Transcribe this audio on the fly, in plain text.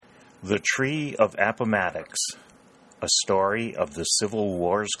The Tree of Appomattox, A Story of the Civil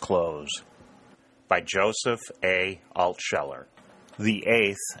War's Close, by Joseph A. Altsheler, the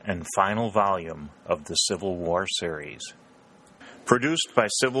 8th and final volume of the Civil War series. Produced by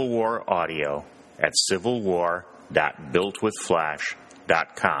Civil War Audio at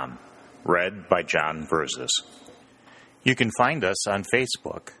civilwar.builtwithflash.com. Read by John Verzes. You can find us on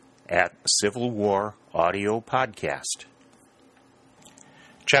Facebook at Civil War Audio Podcast.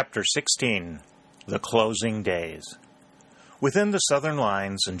 Chapter 16, The Closing Days. Within the southern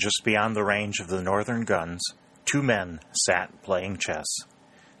lines and just beyond the range of the northern guns, 2 men sat playing chess.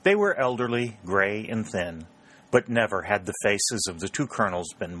 They were elderly, gray, and thin, but never had the faces of the 2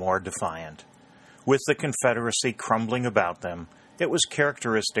 colonels been more defiant. With the Confederacy crumbling about them, it was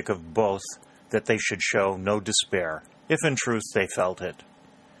characteristic of both that they should show no despair, if in truth they felt it.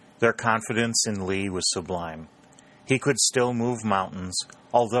 Their confidence in Lee was sublime. He could still move mountains,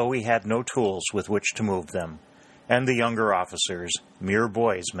 although he had no tools with which to move them, and the younger officers, mere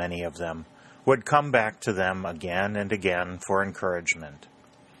boys many of them, would come back to them again and again for encouragement.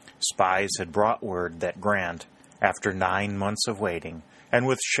 Spies had brought word that Grant, after 9 months of waiting, and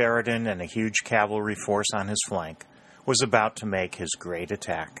with Sheridan and a huge cavalry force on his flank, was about to make his great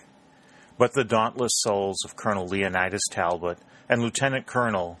attack. But the dauntless souls of Colonel Leonidas Talbot and Lieutenant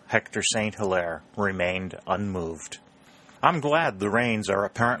Colonel Hector St. Hilaire remained unmoved. "I'm glad the rains are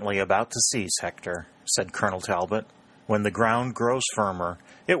apparently about to cease, Hector," said Colonel Talbot. "When the ground grows firmer,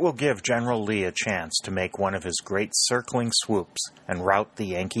 it will give General Lee a chance to make one of his great circling swoops and rout the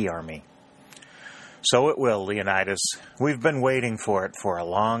Yankee army." "So it will, Leonidas. We've been waiting for it for a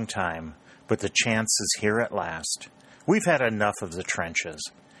long time, but the chance is here at last. We've had enough of the trenches.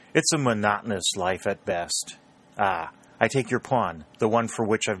 It's a monotonous life at best. I take your pawn, the one for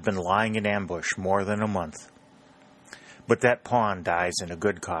which I've been lying in ambush more than a month. But that pawn dies in a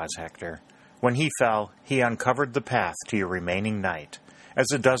good cause, Hector. When he fell, he uncovered the path to your remaining knight,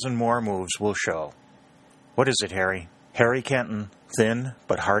 as a dozen more moves will show. What is it, Harry?" Harry Kenton, thin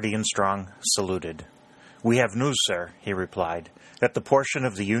but hearty and strong, saluted. "We have news, sir," he replied, "that the portion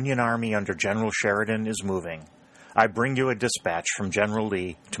of the Union Army under General Sheridan is moving. I bring you a dispatch from General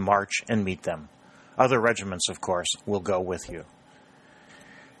Lee to march and meet them. Other regiments, of course, will go with you."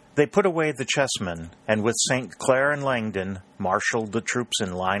 They put away the chessmen, and with St. Clair and Langdon, marshaled the troops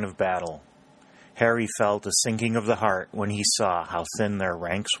in line of battle. Harry felt a sinking of the heart when he saw how thin their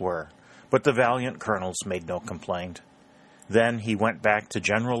ranks were, but the valiant colonels made no complaint. Then he went back to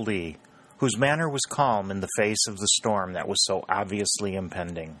General Lee, whose manner was calm in the face of the storm that was so obviously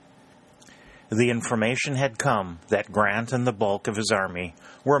impending. The information had come that Grant and the bulk of his army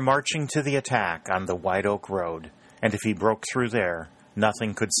were marching to the attack on the White Oak Road, and if he broke through there,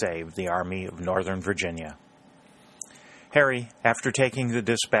 nothing could save the Army of Northern Virginia. Harry, after taking the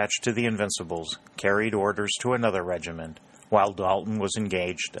dispatch to the Invincibles, carried orders to another regiment, while Dalton was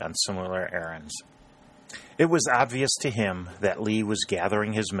engaged on similar errands. It was obvious to him that Lee was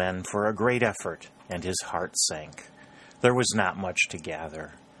gathering his men for a great effort, and his heart sank. There was not much to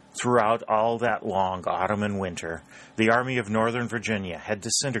gather. Throughout all that long autumn and winter, the Army of Northern Virginia had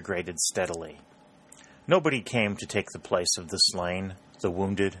disintegrated steadily. Nobody came to take the place of the slain, the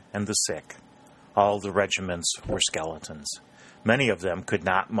wounded, and the sick. All the regiments were skeletons. Many of them could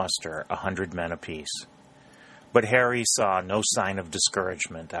not muster 100 men apiece. But Harry saw no sign of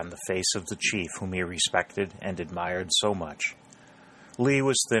discouragement on the face of the chief whom he respected and admired so much. Lee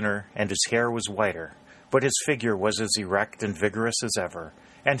was thinner, and his hair was whiter, but his figure was as erect and vigorous as ever,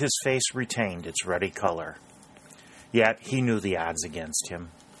 and his face retained its ruddy color. Yet he knew the odds against him.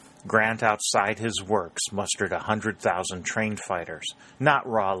 Grant outside his works mustered 100,000 trained fighters, not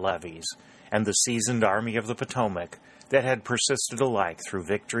raw levies, and the seasoned Army of the Potomac that had persisted alike through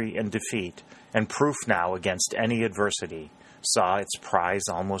victory and defeat, and proof now against any adversity, saw its prize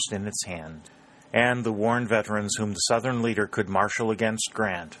almost in its hand. And the worn veterans whom the Southern leader could marshal against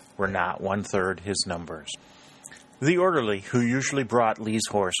Grant were not 1/3 his numbers. The orderly who usually brought Lee's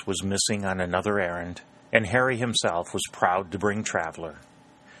horse was missing on another errand, and Harry himself was proud to bring Traveler.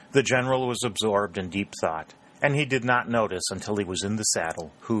 The general was absorbed in deep thought, and he did not notice until he was in the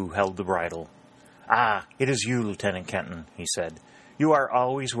saddle who held the bridle. "Ah, it is you, Lieutenant Kenton," he said. "You are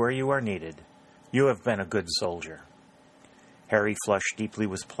always where you are needed. You have been a good soldier." Harry flushed deeply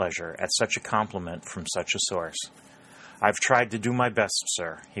with pleasure at such a compliment from such a source. "I've tried to do my best,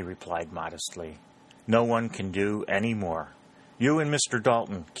 sir," he replied modestly. "No one can do any more. You and Mr.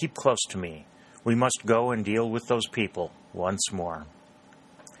 Dalton, keep close to me. We must go and deal with those people once more."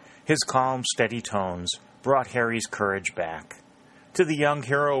 His calm, steady tones brought Harry's courage back. To the young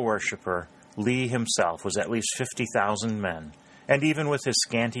hero worshipper, Lee himself was at least 50,000 men, and even with his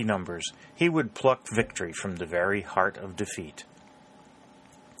scanty numbers, he would pluck victory from the very heart of defeat.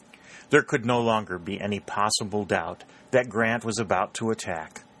 There could no longer be any possible doubt that Grant was about to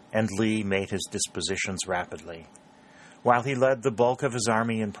attack, and Lee made his dispositions rapidly. While he led the bulk of his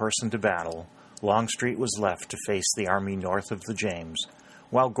army in person to battle, Longstreet was left to face the army north of the James,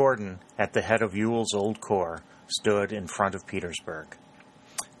 while Gordon, at the head of Ewell's old corps, stood in front of Petersburg.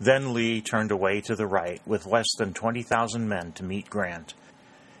 Then Lee turned away to the right with less than 20,000 men to meet Grant,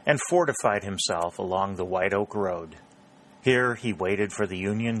 and fortified himself along the White Oak Road. Here he waited for the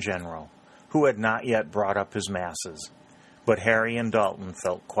Union general, who had not yet brought up his masses. But Harry and Dalton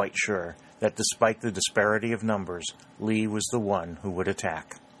felt quite sure that despite the disparity of numbers, Lee was the one who would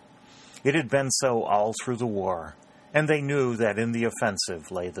attack. It had been so all through the war, and they knew that in the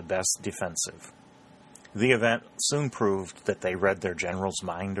offensive lay the best defensive. The event soon proved that they read their general's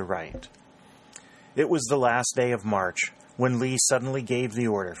mind aright. It was the last day of March when Lee suddenly gave the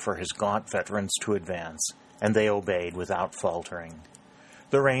order for his gaunt veterans to advance, and they obeyed without faltering.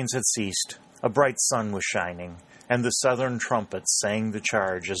 The rains had ceased, a bright sun was shining, and the Southern trumpets sang the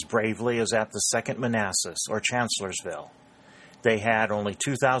charge as bravely as at the Second Manassas or Chancellorsville. They had only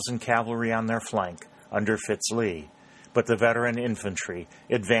 2,000 cavalry on their flank, under Fitz Lee, but the veteran infantry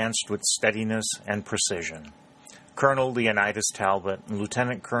advanced with steadiness and precision. Colonel Leonidas Talbot and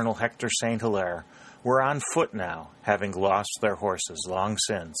Lieutenant Colonel Hector St. Hilaire were on foot now, having lost their horses long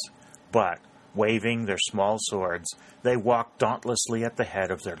since, but, waving their small swords, they walked dauntlessly at the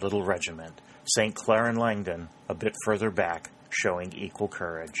head of their little regiment, St. Clair and Langdon, a bit further back, showing equal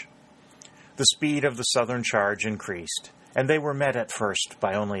courage. The speed of the Southern charge increased, and they were met at first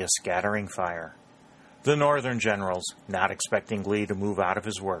by only a scattering fire. The Northern generals, not expecting Lee to move out of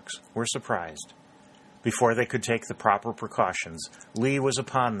his works, were surprised. Before they could take the proper precautions, Lee was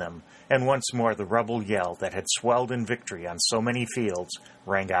upon them, and once more the rebel yell that had swelled in victory on so many fields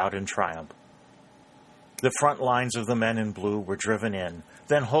rang out in triumph. The front lines of the men in blue were driven in,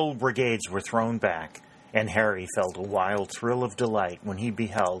 then whole brigades were thrown back, and Harry felt a wild thrill of delight when he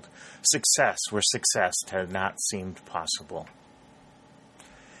beheld success where success had not seemed possible.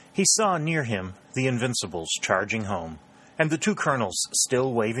 He saw near him the Invincibles charging home, and the two colonels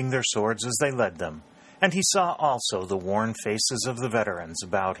still waving their swords as they led them, and he saw also the worn faces of the veterans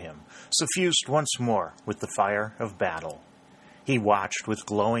about him, suffused once more with the fire of battle. He watched with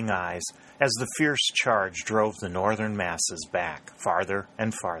glowing eyes as the fierce charge drove the Northern masses back farther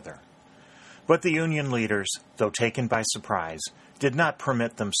and farther. But the Union leaders, though taken by surprise, did not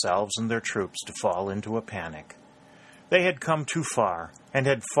permit themselves and their troops to fall into a panic. They had come too far and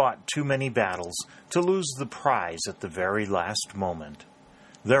had fought too many battles to lose the prize at the very last moment.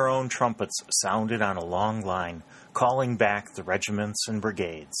 Their own trumpets sounded on a long line, calling back the regiments and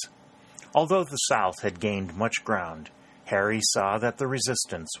brigades. Although the South had gained much ground, Harry saw that the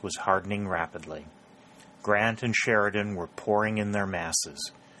resistance was hardening rapidly. Grant and Sheridan were pouring in their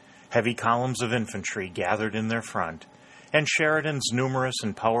masses. Heavy columns of infantry gathered in their front, and Sheridan's numerous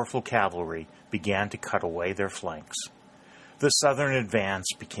and powerful cavalry began to cut away their flanks. The Southern advance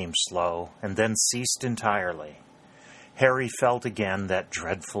became slow and then ceased entirely. Harry felt again that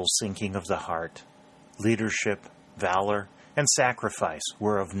dreadful sinking of the heart. Leadership, valor, and sacrifice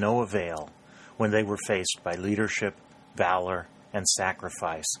were of no avail when they were faced by leadership, valor, and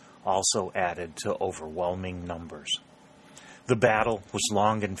sacrifice also added to overwhelming numbers. The battle was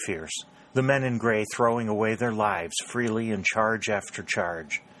long and fierce, the men in gray throwing away their lives freely in charge after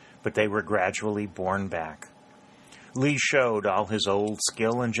charge, but they were gradually borne back. Lee showed all his old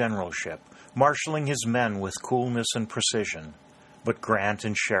skill and generalship, marshaling his men with coolness and precision, but Grant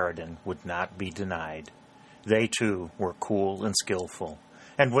and Sheridan would not be denied. They, too, were cool and skillful,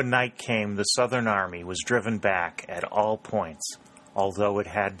 and when night came, the Southern army was driven back at all points, although it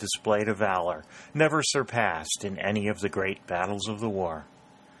had displayed a valor never surpassed in any of the great battles of the war.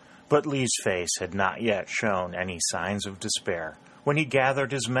 But Lee's face had not yet shown any signs of despair when he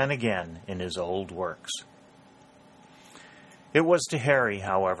gathered his men again in his old works. It was to Harry,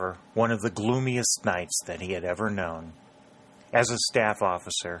 however, one of the gloomiest nights that he had ever known. As a staff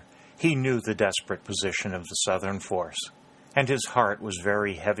officer, he knew the desperate position of the Southern force, and his heart was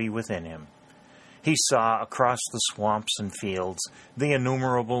very heavy within him. He saw across the swamps and fields the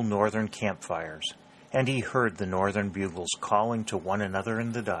innumerable Northern campfires, and he heard the Northern bugles calling to one another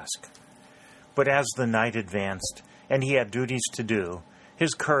in the dusk. But as the night advanced, and he had duties to do,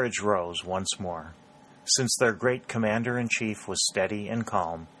 his courage rose once more. Since their great commander-in-chief was steady and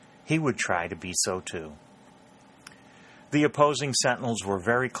calm, he would try to be so too. The opposing sentinels were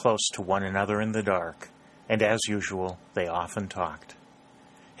very close to one another in the dark, and as usual, they often talked.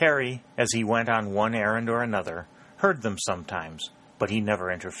 Harry, as he went on one errand or another, heard them sometimes, but he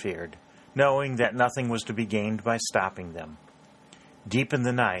never interfered, knowing that nothing was to be gained by stopping them. Deep in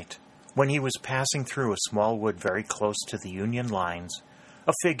the night, when he was passing through a small wood very close to the Union lines,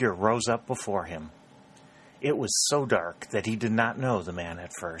 a figure rose up before him. It was so dark that he did not know the man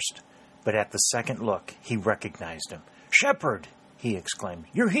at first, but at the second look he recognized him. "Shepard!" he exclaimed.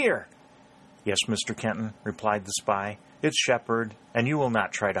 "You're here!" "Yes, Mr. Kenton," replied the spy. "It's Shepard, and you will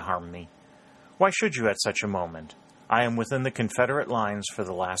not try to harm me." "Why should you at such a moment? I am within the Confederate lines for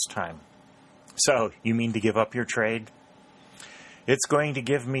the last time." "So, you mean to give up your trade?" "It's going to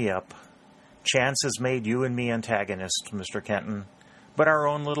give me up. Chance has made you and me antagonists, Mr. Kenton, but our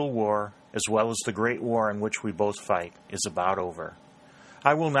own little war, as well as the great war in which we both fight, is about over.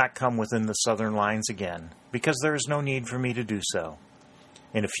 I will not come within the Southern lines again, because there is no need for me to do so.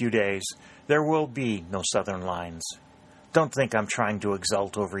 In a few days, there will be no Southern lines. Don't think I'm trying to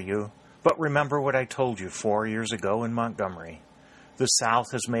exult over you, but remember what I told you 4 years ago in Montgomery. The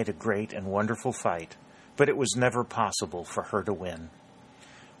South has made a great and wonderful fight, but it was never possible for her to win.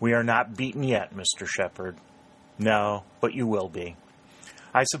 We are not beaten yet, Mr. Shepard. No, but you will be.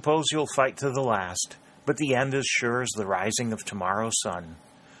 I suppose you'll fight to the last, but the end is sure as the rising of tomorrow's sun.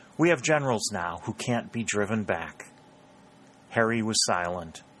 We have generals now who can't be driven back." Harry was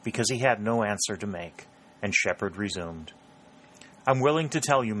silent, because he had no answer to make, and Shepard resumed. "I'm willing to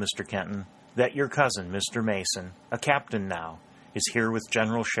tell you, Mr. Kenton, that your cousin, Mr. Mason, a captain now, is here with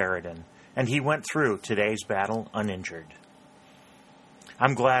General Sheridan, and he went through today's battle uninjured.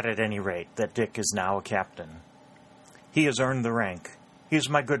 I'm glad, at any rate, that Dick is now a captain. He has earned the rank. He is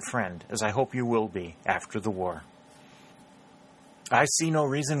my good friend, as I hope you will be after the war." "I see no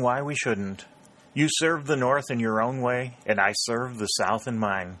reason why we shouldn't. You served the North in your own way, and I served the South in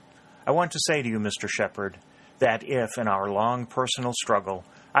mine. I want to say to you, Mr. Shepard, that if, in our long personal struggle,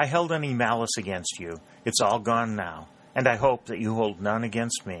 I held any malice against you, it's all gone now, and I hope that you hold none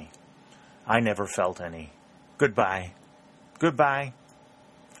against me. I never felt any. Goodbye." "Goodbye."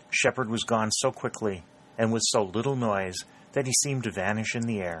 Shepard was gone so quickly, and with so little noise, that he seemed to vanish in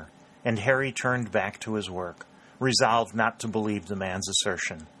the air, and Harry turned back to his work, resolved not to believe the man's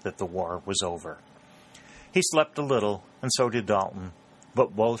assertion that the war was over. He slept a little, and so did Dalton,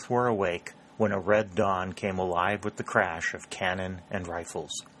 but both were awake when a red dawn came alive with the crash of cannon and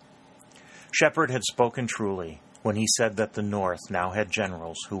rifles. Shepard had spoken truly when he said that the North now had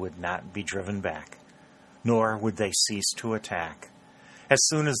generals who would not be driven back, nor would they cease to attack. As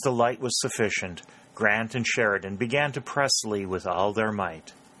soon as the light was sufficient, Grant and Sheridan began to press Lee with all their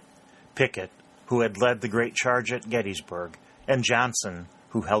might. Pickett, who had led the great charge at Gettysburg, and Johnson,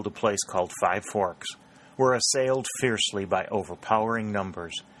 who held a place called Five Forks, were assailed fiercely by overpowering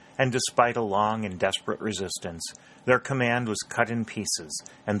numbers, and despite a long and desperate resistance, their command was cut in pieces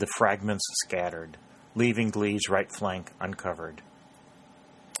and the fragments scattered, leaving Lee's right flank uncovered.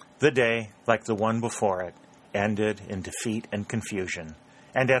 The day, like the one before it, ended in defeat and confusion,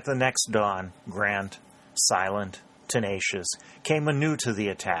 and at the next dawn, Grant, silent, tenacious, came anew to the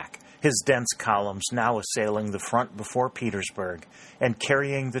attack, his dense columns now assailing the front before Petersburg and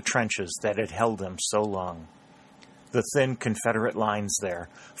carrying the trenches that had held them so long. The thin Confederate lines there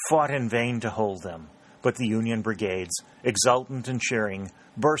fought in vain to hold them, but the Union brigades, exultant and cheering,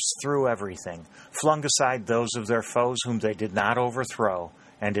 burst through everything, flung aside those of their foes whom they did not overthrow,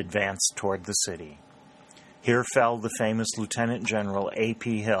 and advanced toward the city. Here fell the famous Lieutenant General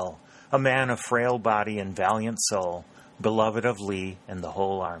A.P. Hill, a man of frail body and valiant soul, beloved of Lee and the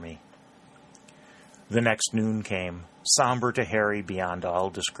whole army. The next noon came, somber to Harry beyond all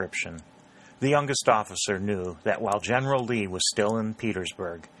description. The youngest officer knew that while General Lee was still in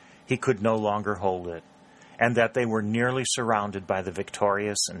Petersburg, he could no longer hold it, and that they were nearly surrounded by the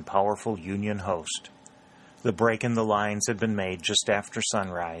victorious and powerful Union host. The break in the lines had been made just after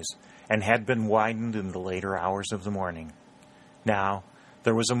sunrise, and had been widened in the later hours of the morning. Now,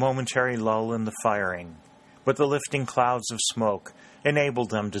 there was a momentary lull in the firing, but the lifting clouds of smoke enabled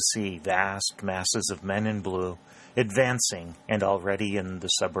them to see vast masses of men in blue advancing and already in the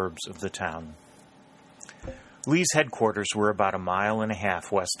suburbs of the town. Lee's headquarters were about 1.5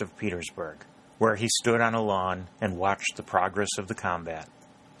 miles west of Petersburg, where he stood on a lawn and watched the progress of the combat.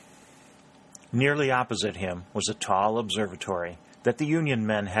 Nearly opposite him was a tall observatory that the Union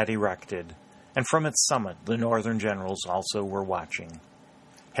men had erected, and from its summit the Northern generals also were watching.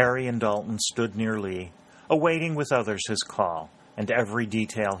 Harry and Dalton stood near Lee, awaiting with others his call, and every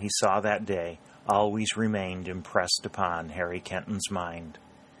detail he saw that day always remained impressed upon Harry Kenton's mind.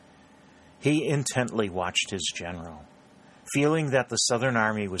 He intently watched his general. Feeling that the Southern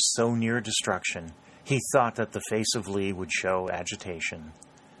army was so near destruction, he thought that the face of Lee would show agitation.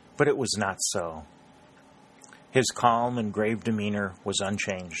 But it was not so. His calm and grave demeanor was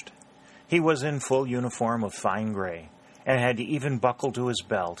unchanged. He was in full uniform of fine gray, and had even buckled to his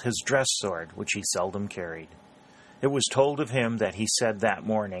belt his dress sword, which he seldom carried. It was told of him that he said that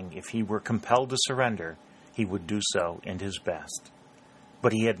morning if he were compelled to surrender, he would do so in his best.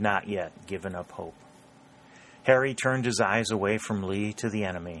 But he had not yet given up hope. Harry turned his eyes away from Lee to the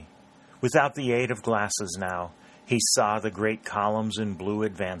enemy. Without the aid of glasses now, he saw the great columns in blue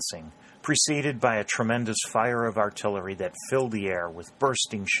advancing, preceded by a tremendous fire of artillery that filled the air with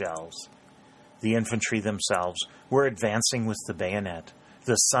bursting shells. The infantry themselves were advancing with the bayonet,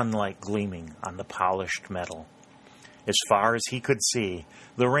 the sunlight gleaming on the polished metal. As far as he could see,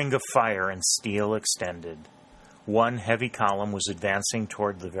 the ring of fire and steel extended. One heavy column was advancing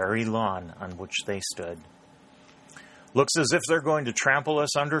toward the very lawn on which they stood. "Looks as if they're going to trample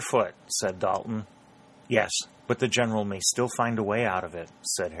us underfoot," said Dalton. "Yes, but the general may still find a way out of it,"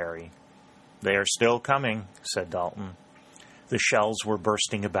 said Harry. "They are still coming," said Dalton. The shells were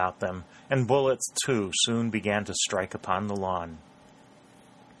bursting about them, and bullets, too, soon began to strike upon the lawn.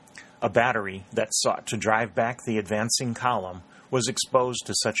 A battery that sought to drive back the advancing column was exposed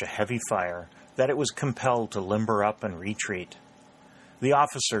to such a heavy fire that it was compelled to limber up and retreat. The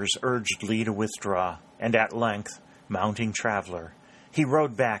officers urged Lee to withdraw, and at length, mounting Traveller, he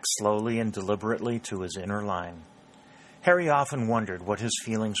rode back slowly and deliberately to his inner line. Harry often wondered what his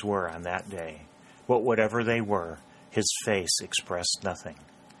feelings were on that day, but whatever they were, his face expressed nothing.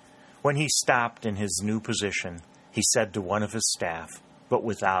 When he stopped in his new position, he said to one of his staff, but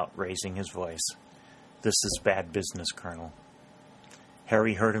without raising his voice, "This is bad business, Colonel."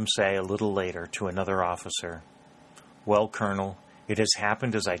 Harry heard him say a little later to another officer, "Well, Colonel, it has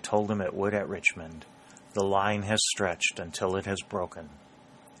happened as I told him it would at Richmond. The line has stretched until it has broken."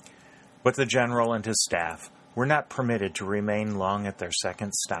 But the general and his staff were not permitted to remain long at their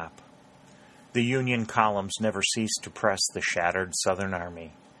second stop. The Union columns never ceased to press the shattered Southern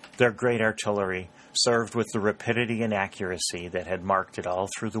army. Their great artillery, served with the rapidity and accuracy that had marked it all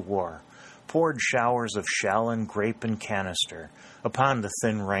through the war, poured showers of shell and grape and canister upon the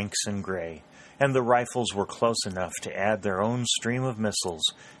thin ranks in gray, and the rifles were close enough to add their own stream of missiles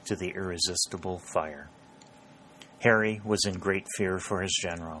to the irresistible fire. Harry was in great fear for his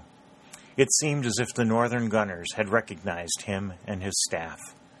general. It seemed as if the Northern gunners had recognized him and his staff.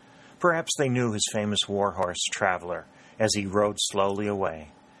 Perhaps they knew his famous war-horse Traveller as he rode slowly away,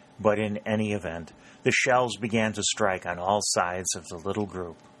 but in any event, the shells began to strike on all sides of the little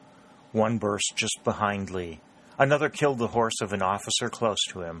group. One burst just behind Lee, another killed the horse of an officer close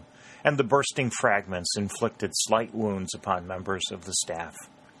to him, and the bursting fragments inflicted slight wounds upon members of the staff.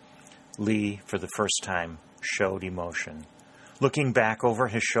 Lee, for the first time, showed emotion. Looking back over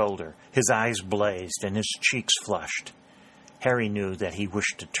his shoulder, his eyes blazed and his cheeks flushed. Harry knew that he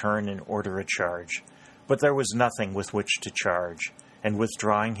wished to turn and order a charge, but there was nothing with which to charge, and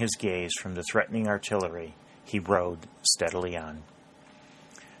withdrawing his gaze from the threatening artillery, he rode steadily on.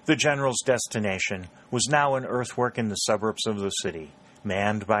 The general's destination was now an earthwork in the suburbs of the city,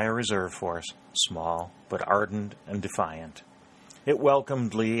 manned by a reserve force, small but ardent and defiant. It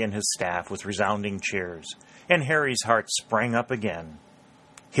welcomed Lee and his staff with resounding cheers, and Harry's heart sprang up again.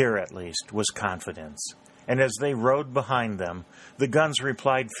 Here, at least, was confidence, and as they rode behind them, the guns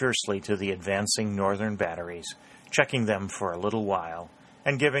replied fiercely to the advancing northern batteries, checking them for a little while,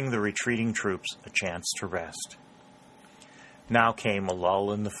 and giving the retreating troops a chance to rest. Now came a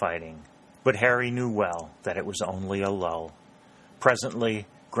lull in the fighting, but Harry knew well that it was only a lull. Presently,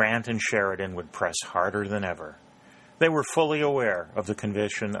 Grant and Sheridan would press harder than ever. They were fully aware of the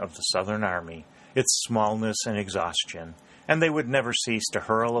condition of the Southern army, its smallness and exhaustion, and they would never cease to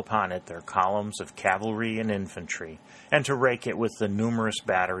hurl upon it their columns of cavalry and infantry, and to rake it with the numerous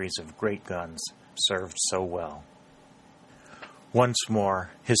batteries of great guns served so well. Once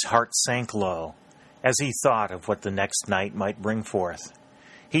more, his heart sank low as he thought of what the next night might bring forth.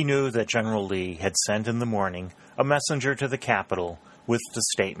 He knew that General Lee had sent in the morning a messenger to the capital with the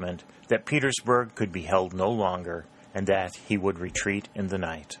statement that Petersburg could be held no longer and that he would retreat in the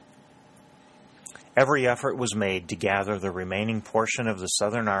night. Every effort was made to gather the remaining portion of the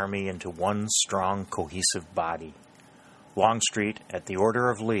Southern army into one strong, cohesive body. Longstreet, at the order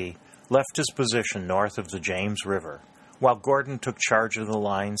of Lee, left his position north of the James River, while Gordon took charge of the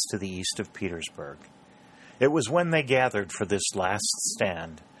lines to the east of Petersburg. It was when they gathered for this last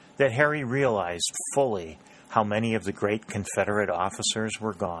stand that Harry realized fully how many of the great Confederate officers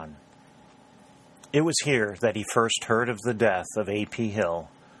were gone. It was here that he first heard of the death of A.P. Hill,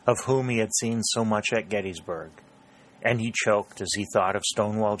 of whom he had seen so much at Gettysburg, and he choked as he thought of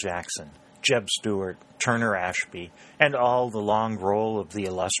Stonewall Jackson, Jeb Stuart, Turner Ashby, and all the long roll of the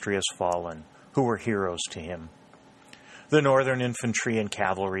illustrious fallen, who were heroes to him The Northern infantry and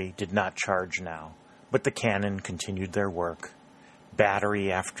cavalry did not charge now, but the cannon continued their work.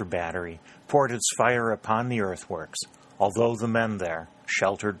 Battery after battery poured its fire upon the earthworks, although the men there,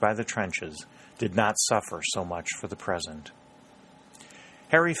 sheltered by the trenches, did not suffer so much for the present.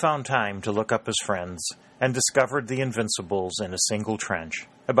 Harry found time to look up his friends and discovered the Invincibles in a single trench,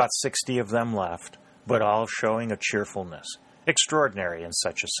 about 60 of them left, but all showing a cheerfulness extraordinary in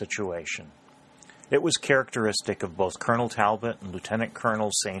such a situation. It was characteristic of both Colonel Talbot and Lieutenant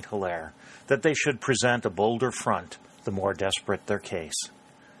Colonel St. Hilaire that they should present a bolder front the more desperate their case.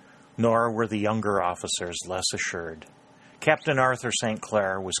 Nor were the younger officers less assured. Captain Arthur St.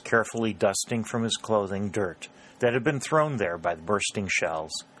 Clair was carefully dusting from his clothing dirt that had been thrown there by the bursting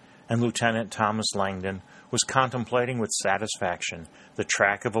shells, and Lieutenant Thomas Langdon was contemplating with satisfaction the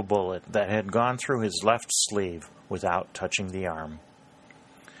track of a bullet that had gone through his left sleeve without touching the arm.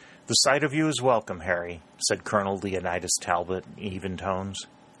 "The sight of you is welcome, Harry," said Colonel Leonidas Talbot in even tones.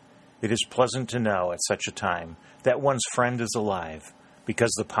 "It is pleasant to know at such a time that one's friend is alive,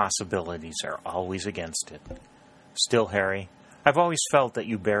 because the possibilities are always against it. Still, Harry, I've always felt that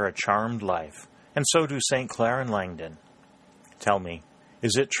you bear a charmed life, and so do St. Clair and Langdon. Tell me,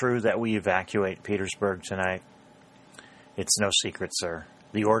 is it true that we evacuate Petersburg tonight?" "It's no secret, sir.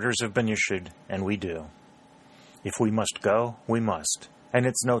 The orders have been issued, and we do. If we must go, we must, and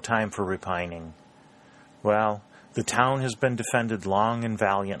it's no time for repining. Well, the town has been defended long and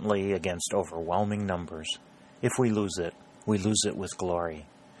valiantly against overwhelming numbers. If we lose it with glory.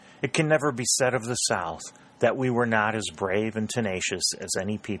 It can never be said of the South that we were not as brave and tenacious as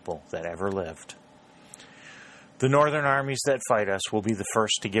any people that ever lived. The Northern armies that fight us will be the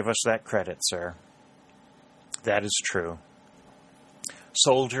first to give us that credit, sir." "That is true.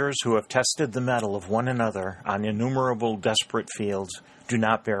 Soldiers who have tested the mettle of one another on innumerable desperate fields do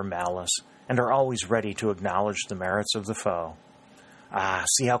not bear malice, and are always ready to acknowledge the merits of the foe. Ah,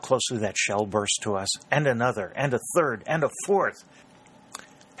 see how closely that shell burst to us, and another, and a third, and a fourth.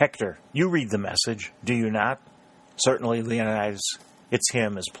 Hector, you read the message, do you not?" "Certainly, Leonidas. It's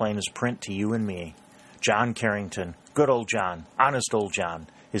him as plain as print to you and me. John Carrington, good old John, honest old John,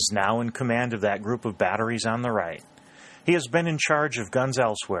 is now in command of that group of batteries on the right. He has been in charge of guns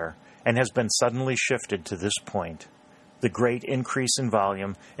elsewhere, and has been suddenly shifted to this point. The great increase in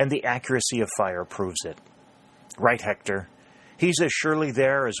volume and the accuracy of fire proves it. Right, Hector. He's as surely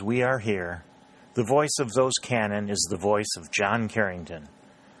there as we are here. The voice of those cannon is the voice of John Carrington.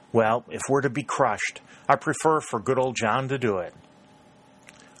 Well, if we're to be crushed, I prefer for good old John to do it."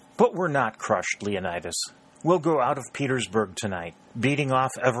 "But we're not crushed, Leonidas. We'll go out of Petersburg tonight, beating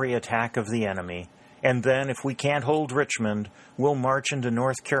off every attack of the enemy, and then, if we can't hold Richmond, we'll march into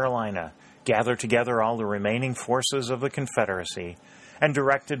North Carolina, gather together all the remaining forces of the Confederacy, and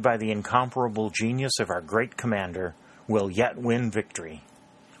directed by the incomparable genius of our great commander, will yet win victory."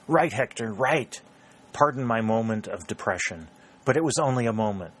 "Right, Hector, right. Pardon my moment of depression, but it was only a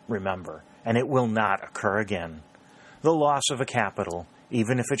moment, remember, and it will not occur again. The loss of a capital,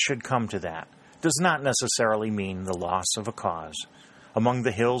 even if it should come to that, does not necessarily mean the loss of a cause. Among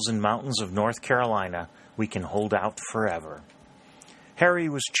the hills and mountains of North Carolina, we can hold out forever." Harry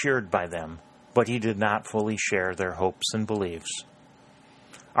was cheered by them, but he did not fully share their hopes and beliefs.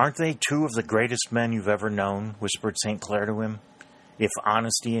 "Aren't they two of the greatest men you've ever known?" whispered St. Clair to him. "If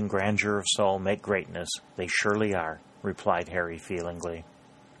honesty and grandeur of soul make greatness, they surely are," replied Harry feelingly.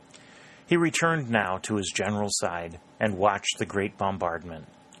 He returned now to his general's side and watched the great bombardment.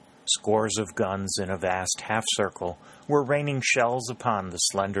 Scores of guns in a vast half-circle were raining shells upon the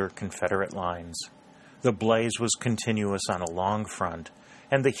slender Confederate lines. The blaze was continuous on a long front,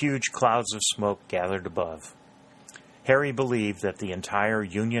 and the huge clouds of smoke gathered above. Harry believed that the entire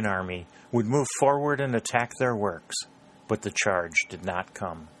Union army would move forward and attack their works, but the charge did not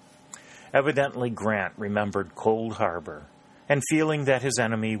come. Evidently Grant remembered Cold Harbor, and feeling that his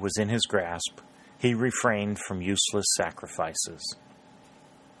enemy was in his grasp, he refrained from useless sacrifices.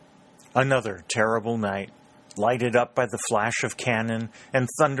 Another terrible night, lighted up by the flash of cannon and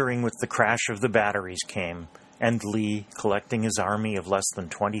thundering with the crash of the batteries, came, and Lee, collecting his army of less than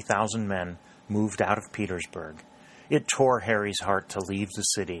 20,000 men, moved out of Petersburg. It tore Harry's heart to leave the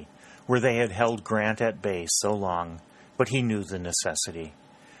city, where they had held Grant at bay so long, but he knew the necessity.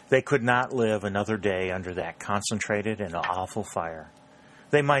 They could not live another day under that concentrated and awful fire.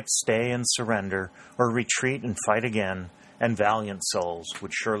 They might stay and surrender, or retreat and fight again, and valiant souls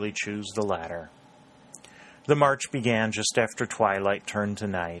would surely choose the latter. The march began just after twilight turned to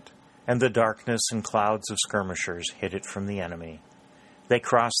night, and the darkness and clouds of skirmishers hid it from the enemy. They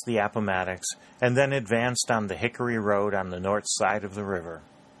crossed the Appomattox, and then advanced on the Hickory Road on the north side of the river.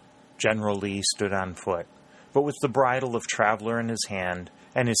 General Lee stood on foot, but with the bridle of traveler in his hand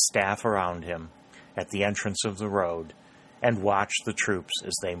and his staff around him, at the entrance of the road, and watched the troops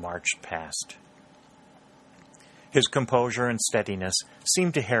as they marched past. His composure and steadiness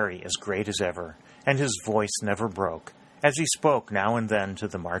seemed to Harry as great as ever, and his voice never broke, as he spoke now and then to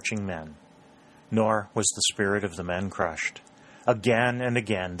the marching men. Nor was the spirit of the men crushed. Again and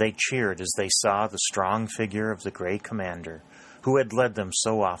again they cheered as they saw the strong figure of the grey commander, who had led them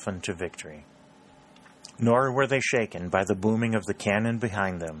so often to victory. Nor were they shaken by the booming of the cannon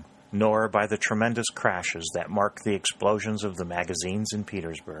behind them, nor by the tremendous crashes that marked the explosions of the magazines in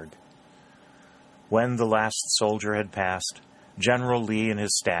Petersburg. When the last soldier had passed, General Lee and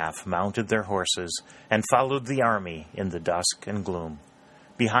his staff mounted their horses and followed the army in the dusk and gloom.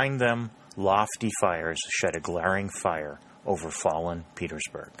 Behind them, lofty fires shed a glaring fire over fallen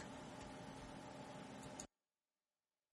Petersburg.